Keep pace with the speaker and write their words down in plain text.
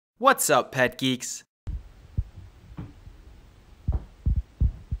What's up, pet geeks?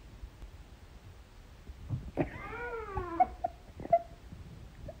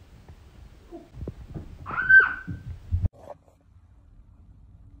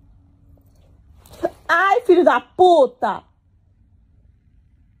 Ai, filho da puta!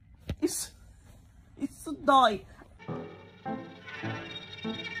 Isso dói.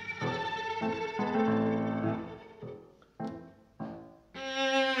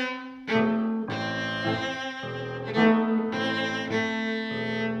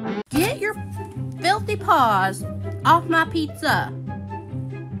 Get your filthy paws off my pizza.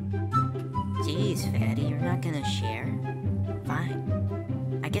 Jeez, Fatty, you're not gonna share?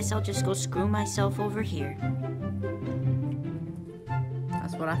 Fine. I guess I'll just go screw myself over here.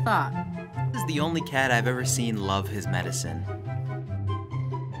 That's what I thought. This is the only cat I've ever seen love his medicine.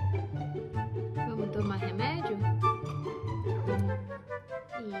 Vamos tomar remédio?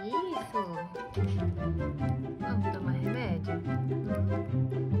 Isso. Vamos tomar remédio?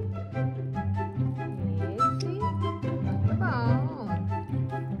 Esse. Muito bom.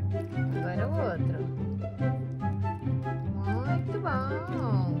 Agora o outro. Muito bom.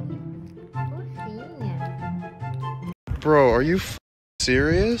 Fofinha. Bro, are you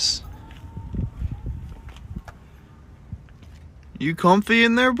serious? You comfy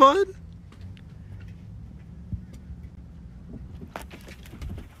in there, bud?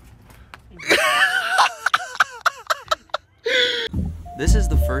 This is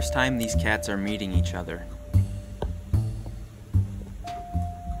the first time these cats are meeting each other.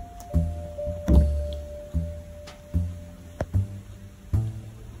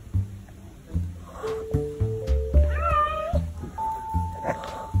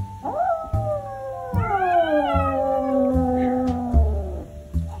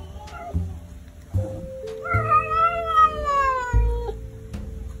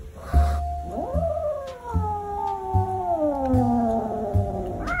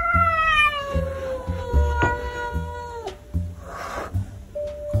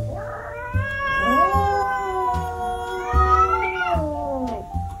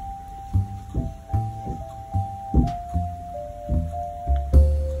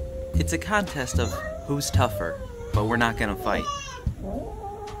 It's a contest of who's tougher, but we're not gonna fight.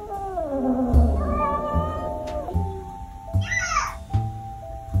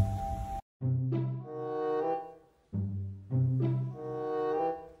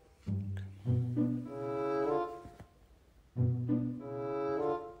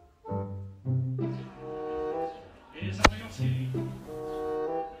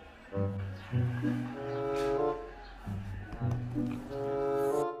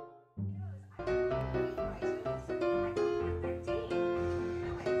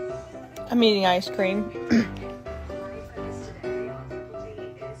 I'm eating ice cream.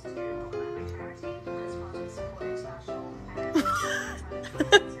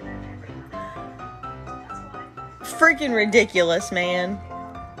 Freaking ridiculous, man.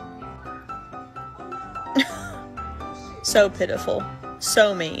 So pitiful.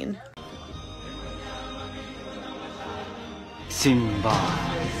 So mean. Simba.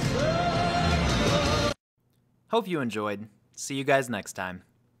 Hope you enjoyed. See you guys next time.